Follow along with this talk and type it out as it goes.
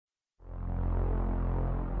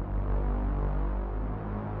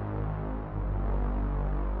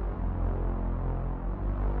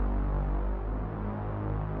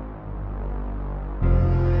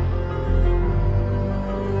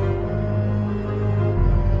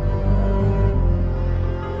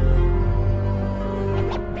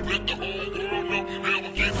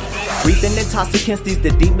Fighting intoxicants, these the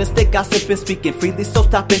demons that gossip and speaking freely. So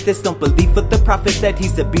stopping this, don't believe what the prophet said.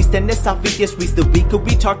 He's a beast and it's obvious. Reads the weak who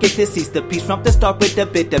we target to seize the peace from the start with a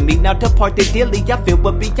bit of me. Now departed dearly, I feel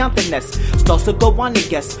we're beyond the nest. Stars will go on and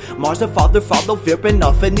guess. Mars and Father follow, veering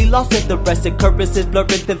off, and he lost in the rest. Occurrences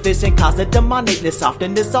blurring the vision, cause a demonicness.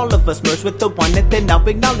 Often it's all of us merged with the one, and then I'll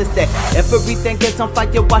acknowledge that everything is on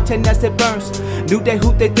fire, watching as it burns. Knew they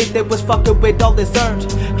who they think they was fucking with all is earned.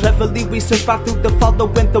 Cleverly we survive through the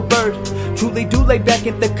following the word. Truly do lay back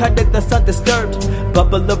in the cut of the sun disturbed.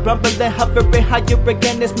 Bubble, rumbling, hovering higher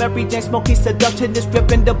again. It's Mary Jane, smoky seduction is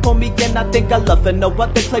dripping upon me, and I think I love her. No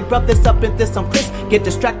other clay brothers up in this, I'm Chris. Get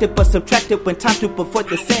distracted but subtracted when time to avoid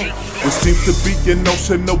the sin. What seems to be an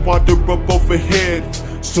ocean of water up overhead.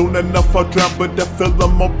 Soon enough I'll drown, but I feel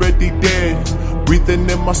I'm already dead. Breathing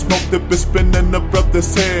in my smoke that been spinning above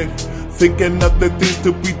this head. Thinking of the things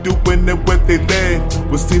that we doing and where they led.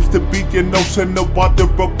 What seems to be an ocean of water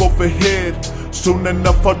up overhead. Soon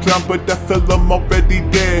enough I'll drown, but I feel I'm already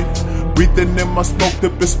dead. Breathing in my smoke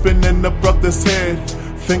that been spinning above this head.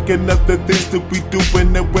 Thinking of the things that we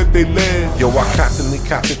doing and where they live. Yo, I constantly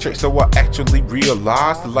concentrate so I actually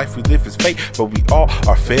realize the life we live is fake, but we all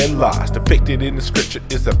are fair lies. Depicted in the scripture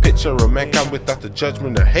is a picture of mankind without the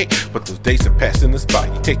judgment or hate, but those days are passing us by.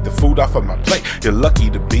 You take the food off of my plate, you're lucky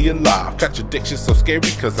to be alive. Contradictions so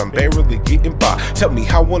scary cause I'm barely getting by. Tell me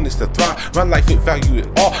how one is to thrive, my life ain't value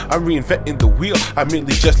at all. I'm reinventing the wheel, I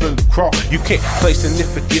merely just learned to crawl. You can't play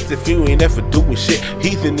significance if you ain't ever doing shit.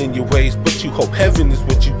 Heathen in your ways, but you hope heaven is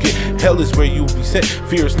what you get. Hell is where you'll be sent.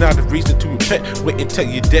 Fear is not a reason to repent. Wait until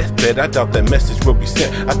your deathbed, I doubt that message will be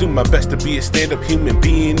sent. I do my best to be a stand-up human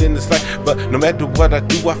being in this life, but no matter what I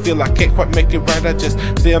do, I feel I can't quite make it right. I just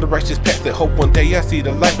stay on the righteous path that hope one day I see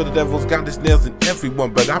the light. But the devil's got his nails in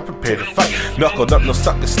everyone, but I'm prepared to fight. Knuckled up, no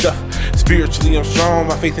sucker stuff. Spiritually I'm strong,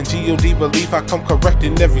 my faith in God belief I come correct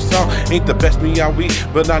in every song. Ain't the best me I weak,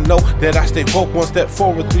 but I know that I stay woke. One step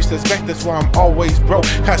forward, 3 steps back, that's why I'm always broke.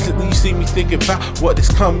 Constantly you see me thinking about what is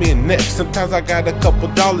coming next. Sometimes I got a couple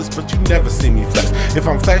dollars, but you never see me flex. If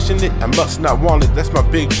I'm flashing it, I must not want it, that's my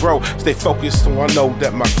big bro. Stay focused so I know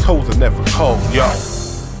that my toes are never cold, yo.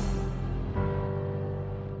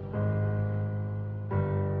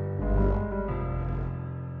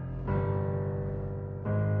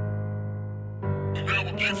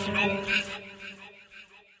 Never gets no